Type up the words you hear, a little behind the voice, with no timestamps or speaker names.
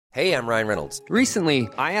Hey, I'm Ryan Reynolds. Recently,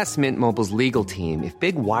 I asked Mint Mobile's legal team if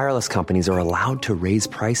big wireless companies are allowed to raise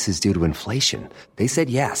prices due to inflation. They said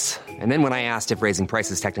yes. And then when I asked if raising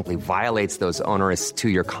prices technically violates those onerous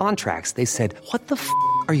two-year contracts, they said, "What the f***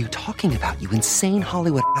 are you talking about, you insane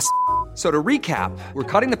Hollywood ass?" So to recap, we're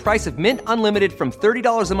cutting the price of Mint Unlimited from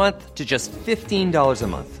 $30 a month to just $15 a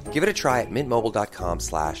month. Give it a try at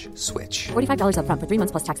mintmobile.com/switch. $45 up front for 3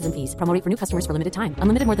 months plus taxes and fees. Promo rate for new customers for limited time.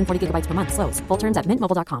 Unlimited more than 40 gigabytes per month. Slows full terms at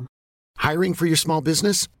mintmobile.com. Hiring for your small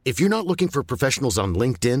business? If you're not looking for professionals on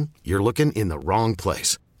LinkedIn, you're looking in the wrong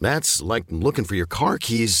place. That's like looking for your car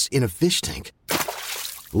keys in a fish tank.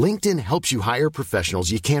 LinkedIn helps you hire professionals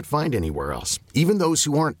you can't find anywhere else, even those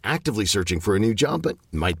who aren't actively searching for a new job but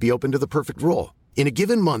might be open to the perfect role. In a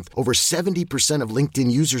given month, over 70% of LinkedIn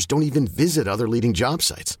users don't even visit other leading job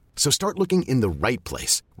sites. So start looking in the right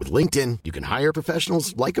place. With LinkedIn, you can hire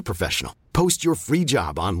professionals like a professional. Post your free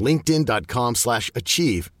job on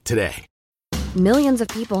linkedin.com/achieve today. Millions of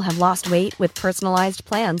people have lost weight with personalized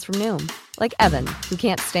plans from Noom. Like Evan, who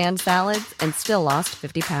can't stand salads and still lost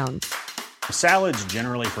 50 pounds. Salads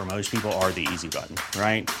generally for most people are the easy button,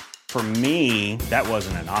 right? For me, that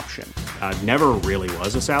wasn't an option. I never really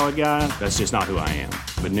was a salad guy. That's just not who I am.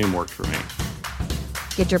 But Noom worked for me.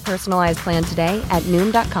 Get your personalized plan today at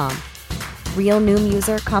Noom.com. Real Noom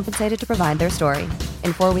user compensated to provide their story.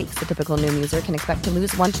 In 4 weeks, the typical Noom user can expect to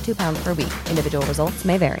lose 1 to 2 pounds per week. Individual results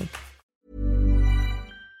may vary.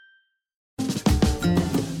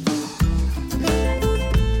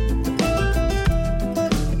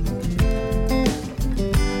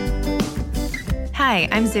 Hi,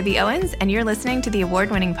 I'm Zibby Owens, and you're listening to the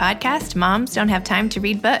award-winning podcast, Moms Don't Have Time to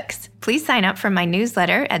Read Books. Please sign up for my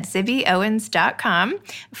newsletter at zibbyowens.com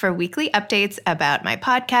for weekly updates about my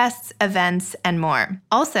podcasts, events, and more.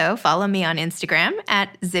 Also, follow me on Instagram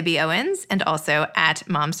at zibbyowens and also at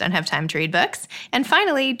Moms Don't Have Time to Read Books. And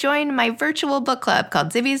finally, join my virtual book club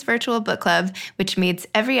called Zibby's Virtual Book Club, which meets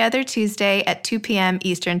every other Tuesday at 2 p.m.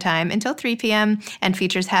 Eastern Time until 3 p.m. and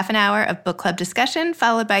features half an hour of book club discussion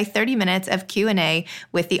followed by 30 minutes of Q&A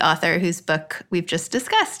with the author whose book we've just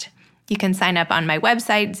discussed. You can sign up on my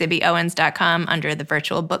website, zibbyowens.com, under the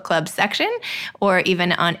Virtual Book Club section, or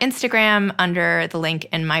even on Instagram under the link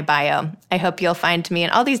in my bio. I hope you'll find me in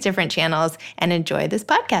all these different channels and enjoy this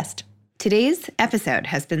podcast. Today's episode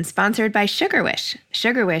has been sponsored by SugarWish.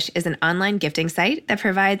 SugarWish is an online gifting site that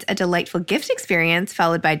provides a delightful gift experience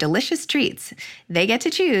followed by delicious treats. They get to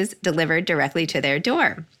choose, delivered directly to their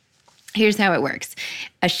door. Here's how it works.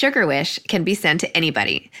 A Sugar Wish can be sent to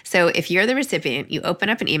anybody. So if you're the recipient, you open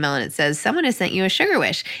up an email and it says, someone has sent you a Sugar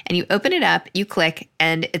Wish. And you open it up, you click,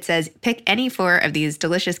 and it says, pick any 4 of these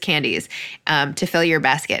delicious candies to fill your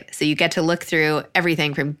basket. So you get to look through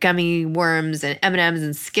everything from gummy worms and M&Ms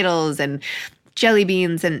and Skittles and jelly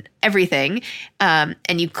beans and everything. And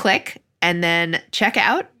you click and then check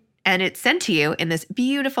out. And it's sent to you in this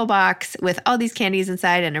beautiful box with all these candies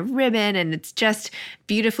inside and a ribbon, and it's just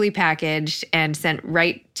beautifully packaged and sent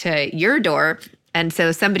right to your door. And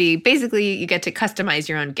so basically you get to customize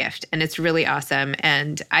your own gift, and it's really awesome.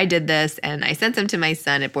 And I did this, and I sent some to my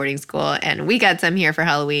son at boarding school, and we got some here for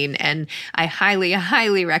Halloween, and I highly,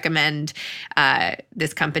 highly recommend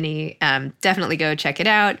this company. Definitely go check it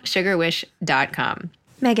out, sugarwish.com.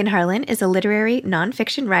 Megan Harlan is a literary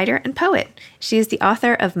nonfiction writer and poet. She is the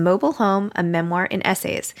author of Mobile Home, a Memoir in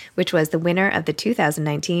Essays, which was the winner of the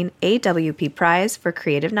 2019 AWP Prize for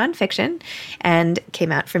Creative Nonfiction and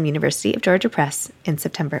came out from University of Georgia Press in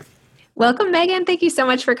September. Welcome, Megan. Thank you so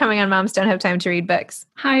much for coming on Moms Don't Have Time to Read Books.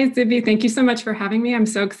 Hi, Zibby. Thank you so much for having me. I'm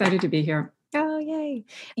so excited to be here. Oh, yay.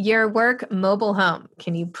 Your work, Mobile Home.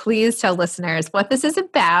 Can you please tell listeners what this is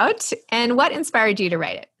about and what inspired you to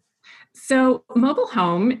write it? So Mobile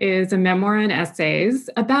Home is a memoir and essays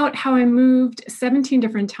about how I moved 17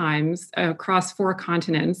 different times across 4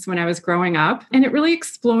 continents when I was growing up. And it really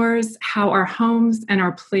explores how our homes and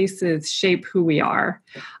our places shape who we are.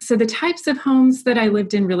 So the types of homes that I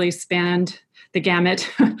lived in really spanned the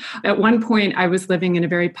gamut. At one point, I was living in a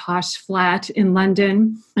very posh flat in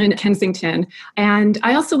London, in Kensington. And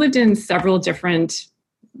I also lived in several different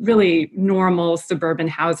really normal suburban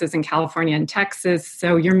houses in California and Texas.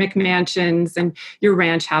 So your McMansions and your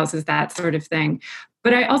ranch houses, that sort of thing.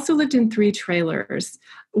 But I also lived in 3 trailers.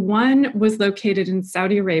 One was located in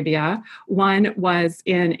Saudi Arabia. One was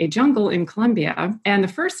in a jungle in Colombia. And the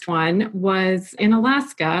first one was in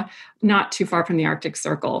Alaska, not too far from the Arctic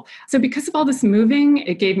Circle. So because of all this moving,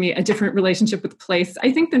 it gave me a different relationship with place,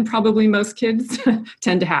 I think, than probably most kids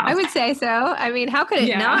tend to have. I would say so. I mean, how could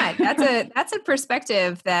it not? That's a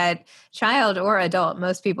perspective that child or adult,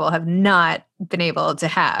 most people have not been able to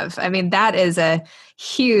have. I mean, that is a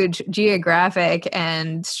huge geographic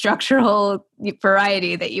and structural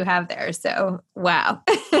variety that you have there. So, wow.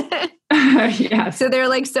 Yes. So there are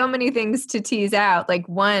like so many things to tease out. Like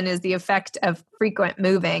one is the effect of frequent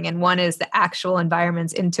moving and one is the actual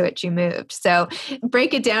environments into which you moved. So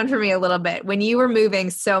break it down for me a little bit. When you were moving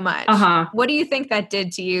so much, what do you think that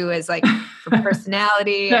did to you as like for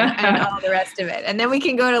personality and all the rest of it? And then we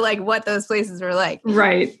can go to like what those places were like.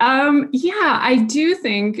 Right. Yeah, I do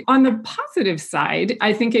think on the positive side,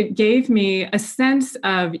 I think it gave me a sense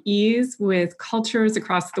of ease with cultures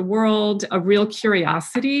across the world, a real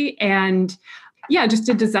curiosity, and just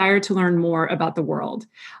a desire to learn more about the world.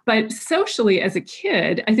 But socially, as a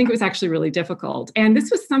kid, I think it was actually really difficult. And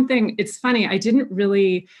this was something, it's funny, I didn't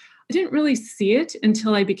really see it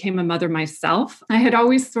until I became a mother myself. I had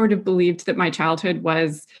always sort of believed that my childhood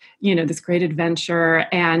was, this great adventure,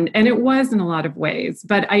 and it was in a lot of ways.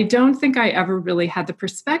 But I don't think I ever really had the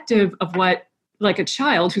perspective of what like a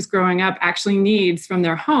child who's growing up actually needs from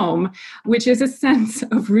their home, which is a sense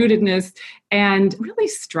of rootedness and really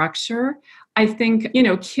structure. I think,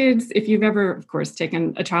 kids, if you've ever, of course,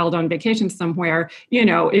 taken a child on vacation somewhere,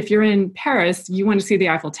 if you're in Paris, you want to see the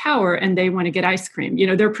Eiffel Tower and they want to get ice cream.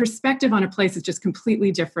 Their perspective on a place is just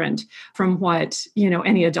completely different from what,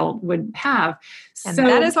 any adult would have. And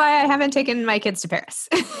that is why I haven't taken my kids to Paris.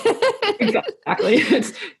 Exactly.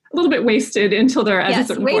 It's a little bit wasted until they're at a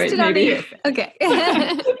certain point. Wasted on the youth. Okay.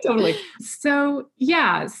 Totally. So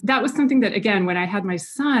that was something that, again, when I had my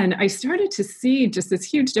son, I started to see just this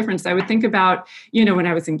huge difference. I would think about, when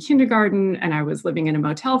I was in kindergarten and I was living in a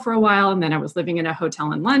motel for a while, and then I was living in a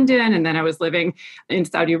hotel in London, and then I was living in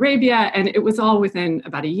Saudi Arabia, and it was all within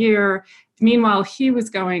about a year. Meanwhile, he was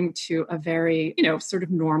going to a very, sort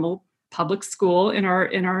of normal public school in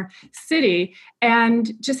our city,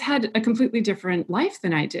 and just had a completely different life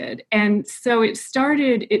than I did. And so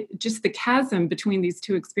just the chasm between these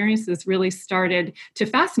two experiences really started to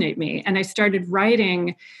fascinate me. And I started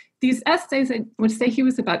writing these essays. I would say he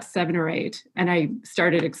was about 7 or 8. And I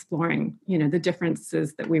started exploring, the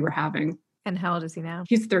differences that we were having. And how old is he now?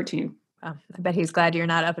 He's 13. Oh, I bet he's glad you're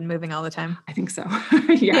not up and moving all the time. I think so.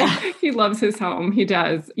 Yeah, he loves his home. He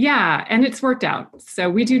does. Yeah, and it's worked out. So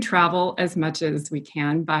we do travel as much as we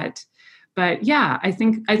can, but yeah, I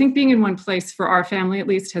think being in one place for our family at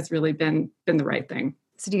least has really been the right thing.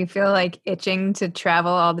 So do you feel like itching to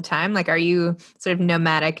travel all the time? Like, are you sort of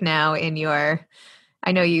nomadic now in your?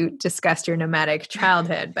 I know you discussed your nomadic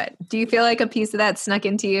childhood, but do you feel like a piece of that snuck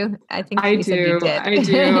into you? I think you said you did. I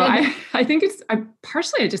do. I think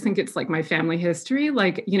partially, I just think it's like my family history.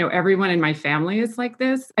 Like, everyone in my family is like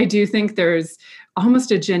this. I do think there's almost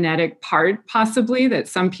a genetic part, possibly, that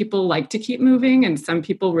some people like to keep moving and some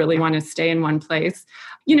people really want to stay in one place.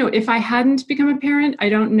 If I hadn't become a parent, I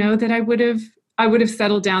don't know that I would have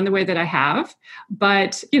settled down the way that I have,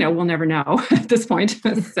 but, we'll never know at this point.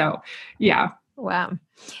 So, yeah. Wow.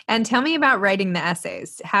 And tell me about writing the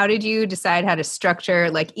essays. How did you decide how to structure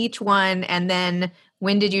like each one? And then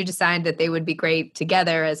when did you decide that they would be great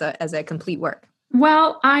together as a complete work?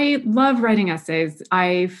 Well, I love writing essays.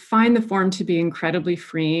 I find the form to be incredibly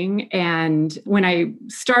freeing. And when I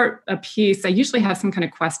start a piece, I usually have some kind of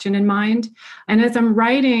question in mind. And as I'm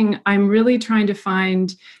writing, I'm really trying to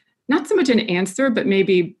find not so much an answer, but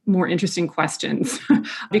maybe more interesting questions.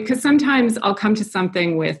 Because sometimes I'll come to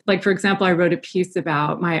something with, like, for example, I wrote a piece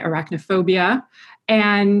about my arachnophobia.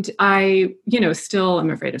 And I, still am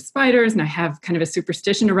afraid of spiders, and I have kind of a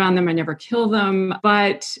superstition around them. I never kill them.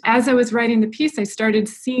 But as I was writing the piece, I started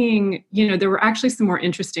seeing, there were actually some more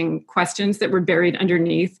interesting questions that were buried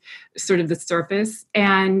underneath sort of the surface.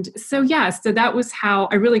 And so that was how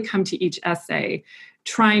I really come to each essay,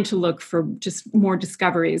 trying to look for just more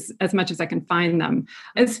discoveries as much as I can find them.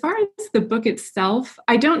 As far as the book itself,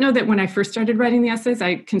 I don't know that when I first started writing the essays,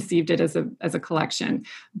 I conceived it as a collection.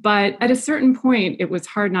 But at a certain point, it was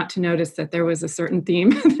hard not to notice that there was a certain theme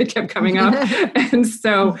that kept coming up. And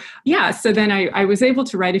so then I was able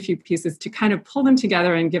to write a few pieces to kind of pull them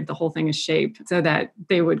together and give the whole thing a shape so that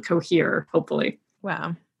they would cohere, hopefully.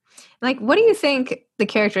 Wow. Like, what do you think the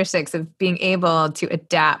characteristics of being able to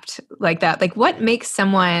adapt like that? Like, what makes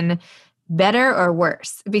someone better or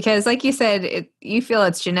worse? Because like you said, you feel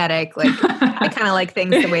it's genetic. Like, I kind of like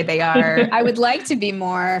things the way they are. I would like to be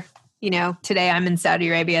more, today I'm in Saudi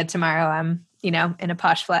Arabia, tomorrow I'm, in a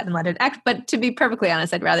posh flat in London. But to be perfectly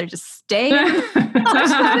honest, I'd rather just stay in a posh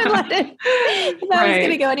flat in London if I was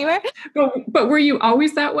going to go anywhere. But were you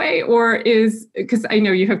always that way? Or because I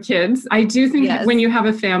know you have kids. I do think when you have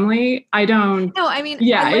a family, I don't. No, I mean,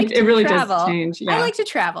 it really does change. Yeah. I like to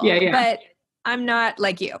travel. Yeah. But I'm not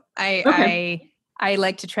like you. I I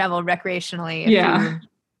like to travel recreationally a Yeah. few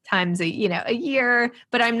times a year,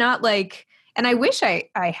 but I'm not like, and I wish I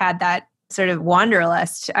had that sort of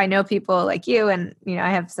wanderlust. I know people like you, and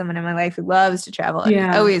I have someone in my life who loves to travel and is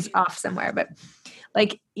Yeah. always off somewhere, but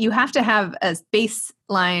like you have to have a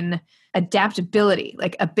baseline adaptability,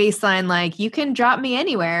 like a baseline, like you can drop me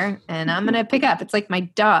anywhere and I'm going to pick up. It's like my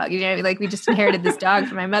dog, like we just inherited this dog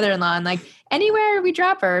from my mother-in-law, and like anywhere we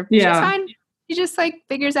drop her, she's fine. She just like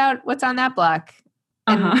figures out what's on that block.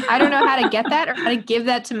 And I don't know how to get that or how to give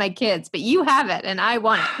that to my kids, but you have it and I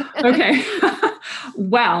want it. Okay.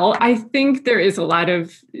 Well, I think there is a lot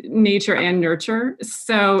of nature and nurture.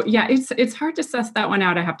 So yeah, it's hard to suss that one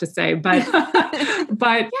out, I have to say. But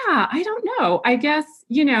but yeah, I don't know. I guess,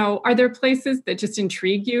 are there places that just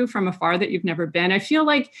intrigue you from afar that you've never been? I feel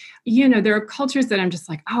like, there are cultures that I'm just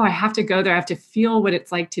like, oh, I have to go there. I have to feel what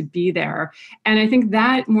it's like to be there. And I think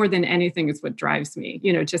that more than anything is what drives me,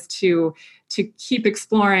 just to keep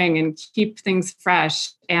exploring and keep things fresh.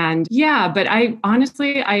 And yeah, but I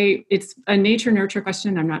honestly, it's a nature nurture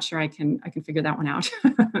question. I'm not sure I can figure that one out.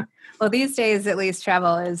 Well, these days, at least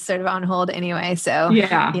travel is sort of on hold anyway. So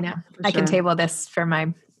yeah, I can table this for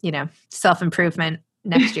my, self-improvement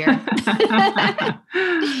next year.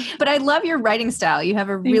 But I love your writing style. You have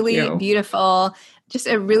a really beautiful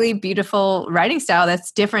writing style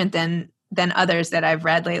that's different than others that I've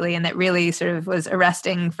read lately, and that really sort of was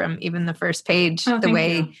arresting from even the first page, the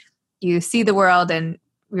way you see the world and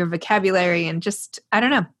your vocabulary and just, I don't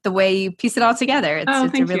know, the way you piece it all together. It's a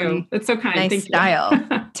really That's so kind. nice style.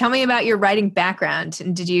 Tell me about your writing background,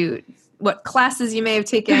 and what classes you may have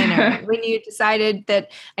taken, or when you decided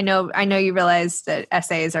that, I know you realized that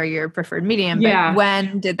essays are your preferred medium, but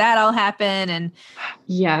when did that all happen? And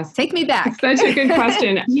yes, take me back. Such a good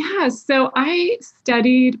question. Yeah. So I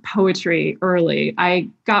studied poetry early. I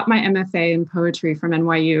got my MFA in poetry from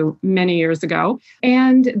NYU many years ago.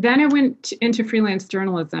 And then I went into freelance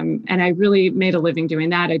journalism, and I really made a living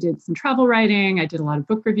doing that. I did some travel writing. I did a lot of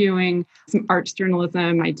book reviewing, some arts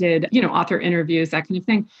journalism. I did, author interviews, that kind of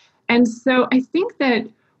thing. And so I think that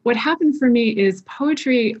what happened for me is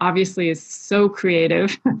poetry obviously is so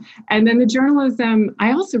creative. And then the journalism,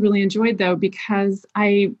 I also really enjoyed, though, because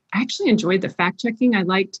I actually enjoyed the fact checking. I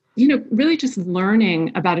liked, really just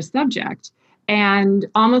learning about a subject and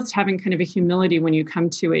almost having kind of a humility when you come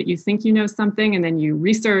to it. You think you know something, and then you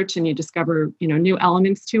research and you discover, new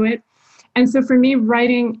elements to it. And so for me,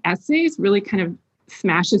 writing essays really kind of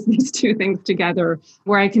smashes these two things together,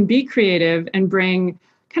 where I can be creative and bring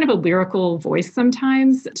kind of a lyrical voice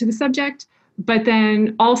sometimes to the subject, but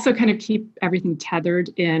then also kind of keep everything tethered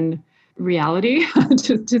in reality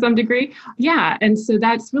to some degree. Yeah. And so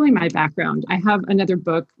that's really my background. I have another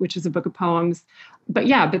book, which is a book of poems. But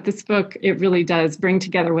this book, it really does bring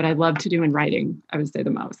together what I love to do in writing, I would say, the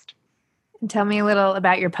most. And tell me a little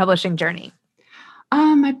about your publishing journey.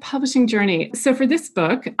 My publishing journey. So for this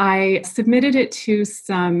book, I submitted it to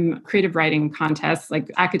some creative writing contests,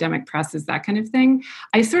 like academic presses, that kind of thing.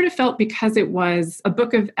 I sort of felt because it was a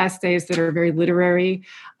book of essays that are very literary,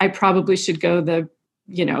 I probably should go the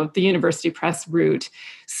university press route.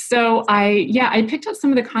 So I picked up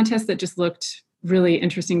some of the contests that just looked really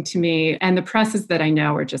interesting to me. And the presses that I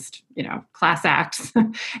know are just, class acts.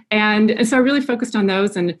 And so I really focused on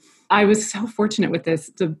those. And I was so fortunate with this.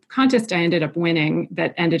 The contest I ended up winning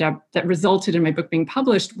that resulted in my book being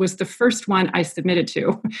published was the first one I submitted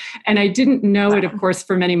to. And I didn't know it, of course,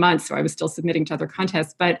 for many months. So I was still submitting to other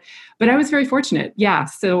contests, but I was very fortunate. Yeah.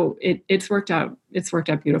 So it's worked out. It's worked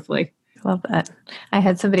out beautifully. Love that. I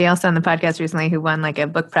had somebody else on the podcast recently who won like a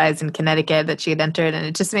book prize in Connecticut that she had entered. And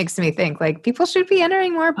it just makes me think like people should be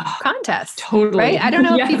entering more contests. Totally. Right? I don't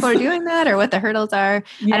know if people are doing that or what the hurdles are.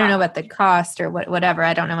 Yeah. I don't know about the cost or whatever.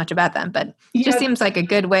 I don't know much about them, but it just seems like a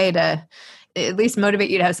good way to at least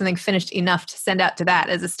motivate you to have something finished enough to send out to that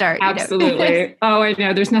as a start. Absolutely. Oh, I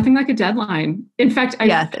know. There's nothing like a deadline. In fact, I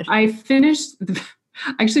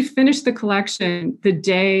actually finished the collection the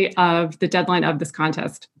day of the deadline of this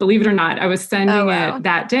contest. Believe it or not, I was sending it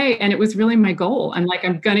that day, and it was really my goal. I'm like,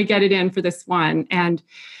 I'm going to get it in for this one. And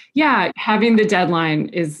yeah, having the deadline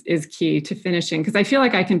is key to finishing, because I feel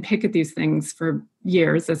like I can pick at these things for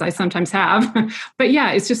years, as I sometimes have. But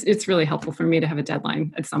yeah, it's really helpful for me to have a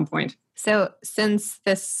deadline at some point. So since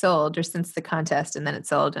this sold, or since the contest and then it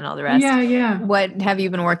sold and all the rest, what have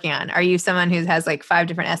you been working on? Are you someone who has like 5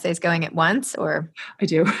 different essays going at once, or? I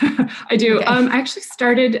do. I do. Okay. I actually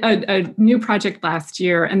started a new project last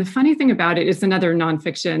year. And the funny thing about it is another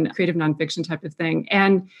creative nonfiction type of thing.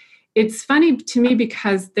 And it's funny to me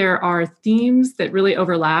because there are themes that really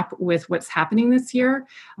overlap with what's happening this year,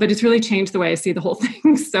 but it's really changed the way I see the whole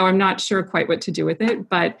thing. So I'm not sure quite what to do with it,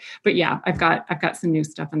 but yeah, I've got some new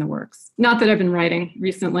stuff in the works. Not that I've been writing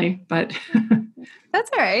recently, but that's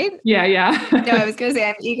all right. Yeah. No, I was going to say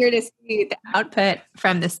I'm eager to see the output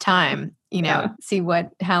from this time. See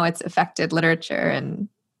how it's affected literature and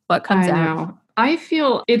what comes out. I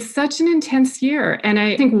feel it's such an intense year. And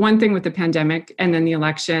I think one thing with the pandemic and then the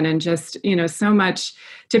election and just, so much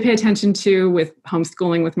to pay attention to with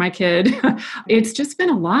homeschooling with my kid, it's just been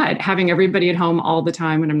a lot having everybody at home all the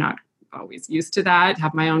time when I'm not always used to that,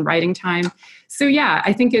 have my own writing time. So yeah,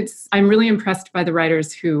 I think I'm really impressed by the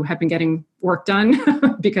writers who have been getting work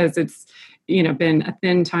done because it's, been a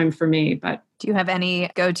thin time for me. But do you have any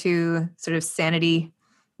go-to sort of sanity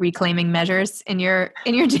reclaiming measures in your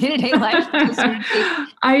day-to-day life?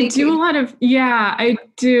 I do a lot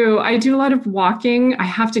of walking. I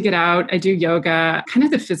have to get out. I do yoga. Kind of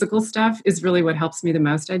the physical stuff is really what helps me the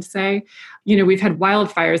most, I'd say. We've had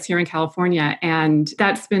wildfires here in California, and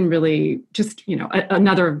that's been really just,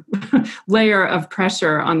 another layer of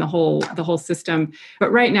pressure on the whole system.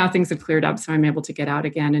 But right now things have cleared up, so I'm able to get out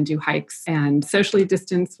again and do hikes and socially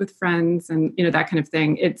distance with friends and, that kind of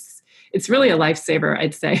thing. It's really a lifesaver,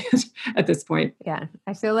 I'd say, at this point. Yeah.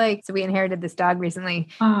 I feel like, so we inherited this dog recently,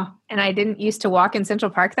 and I didn't used to walk in Central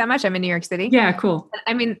Park that much. I'm in New York City. Yeah, cool.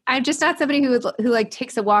 I mean, I'm just not somebody who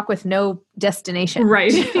takes a walk with no destination.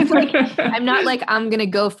 Right. I'm not like, I'm going to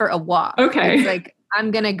go for a walk. Okay. It's like,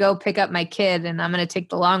 I'm going to go pick up my kid and I'm going to take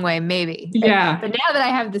the long way, maybe. Yeah. But now that I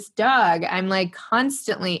have this dog, I'm like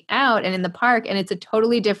constantly out and in the park, and it's a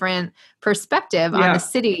totally different perspective on the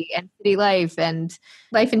city and city life and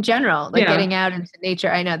life in general, getting out into nature.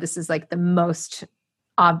 I know this is like the most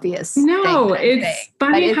obvious thing. It's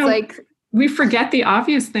funny how we forget the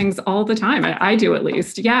obvious things all the time. I do, at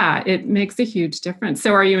least. Yeah, it makes a huge difference.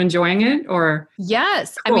 So are you enjoying it or?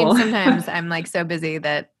 Yes. Cool. I mean, sometimes I'm like so busy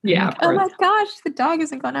that like, oh my gosh, the dog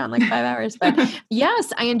hasn't gone out in like 5 hours. But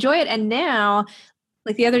yes, I enjoy it. And now,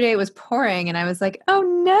 like the other day it was pouring and I was like, oh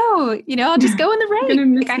no, I'll just go in the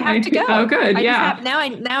rain. Like I have to go. Oh, good. Now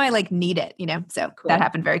I like need it, So cool. That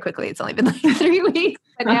happened very quickly. It's only been like 3 weeks,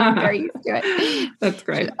 but now I'm very used to it. That's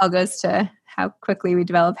great. It all goes to how quickly we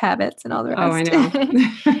develop habits and all the rest. Oh, I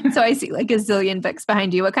know. So I see like a zillion books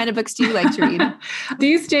behind you. What kind of books do you like to read?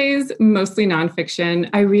 These days, mostly nonfiction.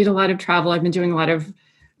 I read a lot of travel. I've been doing a lot of,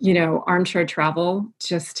 armchair travel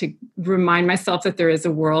just to remind myself that there is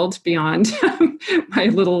a world beyond my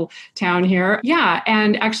little town here. Yeah.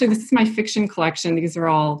 And actually, this is my fiction collection. These are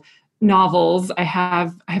all novels. I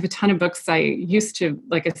have a ton of books. I used to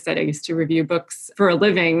review books for a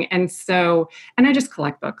living. And I just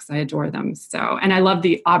collect books. I adore them. And I love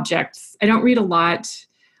the objects. I don't read a lot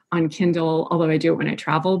on Kindle, although I do it when I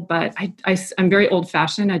travel, but I'm very old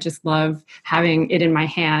fashioned. I just love having it in my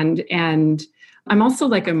hand. And I'm also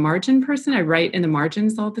like a margin person. I write in the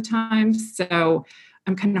margins all the time. So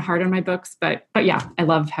I'm kind of hard on my books, but yeah, I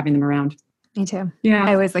love having them around. Me too. Yeah.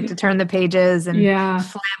 I always like to turn the pages and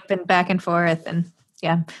flip and back and forth. And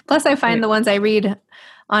yeah. Plus I find the ones I read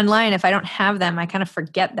online, if I don't have them, I kind of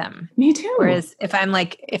forget them. Me too. Whereas if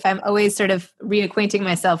I'm always sort of reacquainting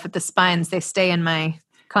myself with the spines, they stay in my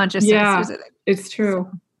consciousness. Yeah, it's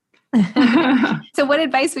true. So what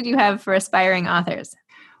advice would you have for aspiring authors?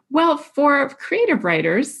 Well, for creative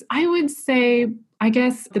writers, I would say, I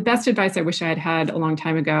guess the best advice I wish I had had a long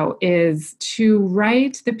time ago is to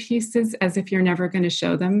write the pieces as if you're never going to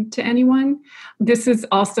show them to anyone. This is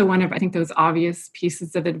also one of, I think, those obvious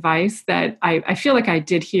pieces of advice that I feel like I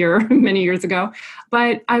did hear many years ago.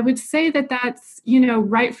 But I would say that that's,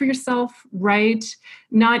 write for yourself, write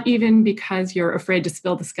not even because you're afraid to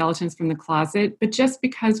spill the skeletons from the closet, but just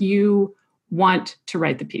because you want to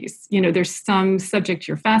write the piece. There's some subject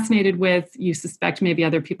you're fascinated with, you suspect maybe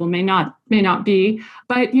other people may not be,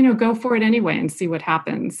 but go for it anyway and see what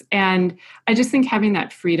happens. And I just think having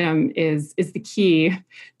that freedom is the key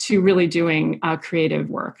to really doing creative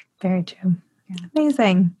work. Very true.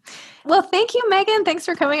 Amazing. Well, thank you, Megan. Thanks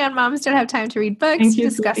for coming on Moms Don't Have Time to Read Books to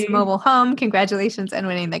discuss Mobile Home. Congratulations on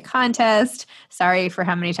winning the contest. Sorry for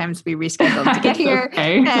how many times we rescheduled to get here.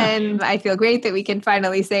 Okay. And I feel great that we can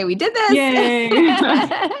finally say we did this. Yay.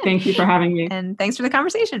 Thank you for having me. And thanks for the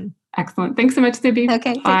conversation. Excellent. Thanks so much, Zibby.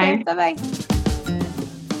 Okay. Bye. Bye-bye.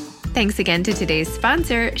 Thanks again to today's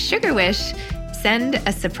sponsor, Sugar Wish. Send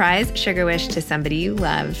a surprise Sugar Wish to somebody you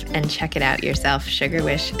love and check it out yourself,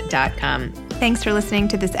 sugarwish.com. Thanks for listening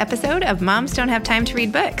to this episode of Moms Don't Have Time to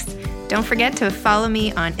Read Books. Don't forget to follow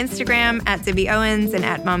me on Instagram at Zibby Owens and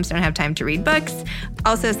at Moms Don't Have Time to Read Books.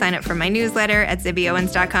 Also sign up for my newsletter at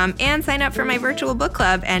zibbyowens.com and sign up for my virtual book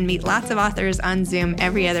club and meet lots of authors on Zoom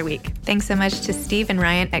every other week. Thanks so much to Steve and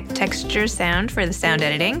Ryan at Texture Sound for the sound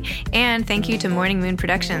editing. And thank you to Morning Moon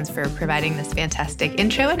Productions for providing this fantastic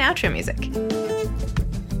intro and outro music.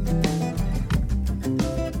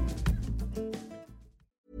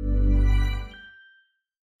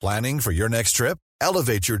 Planning for your next trip?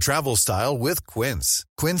 Elevate your travel style with Quince.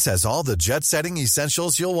 Quince has all the jet-setting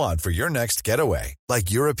essentials you'll want for your next getaway,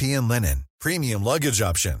 like European linen, premium luggage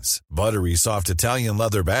options, buttery soft Italian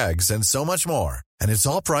leather bags, and so much more. And it's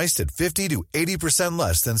all priced at 50 to 80%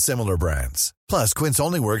 less than similar brands. Plus, Quince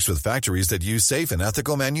only works with factories that use safe and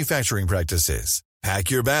ethical manufacturing practices.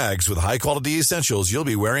 Pack your bags with high-quality essentials you'll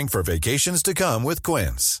be wearing for vacations to come with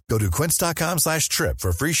Quince. Go to quince.com/trip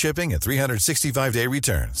for free shipping and 365-day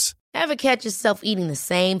returns. Ever catch yourself eating the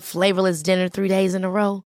same flavorless dinner 3 days in a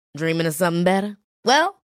row? Dreaming of something better?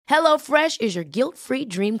 Well, HelloFresh is your guilt-free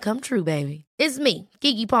dream come true, baby. It's me,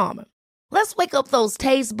 Keke Palmer. Let's wake up those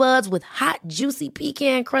taste buds with hot, juicy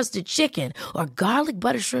pecan-crusted chicken or garlic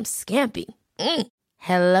butter shrimp scampi.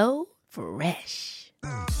 Hello Fresh.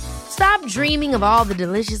 Stop dreaming of all the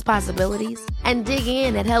delicious possibilities and dig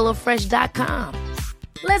in at HelloFresh.com.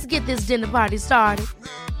 Let's get this dinner party started.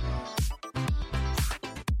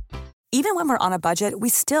 Even when we're on a budget, we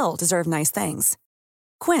still deserve nice things.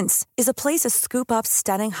 Quince is a place to scoop up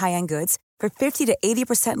stunning high-end goods for 50 to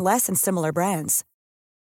 80% less than similar brands.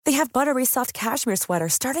 They have buttery soft cashmere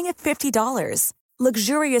sweaters starting at $50,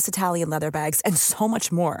 luxurious Italian leather bags, and so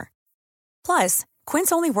much more. Plus,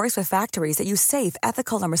 Quince only works with factories that use safe,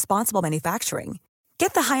 ethical, and responsible manufacturing.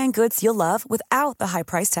 Get the high-end goods you'll love without the high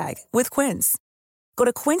price tag with Quince. Go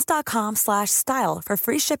to quince.com/style for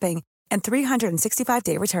free shipping and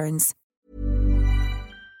 365-day returns.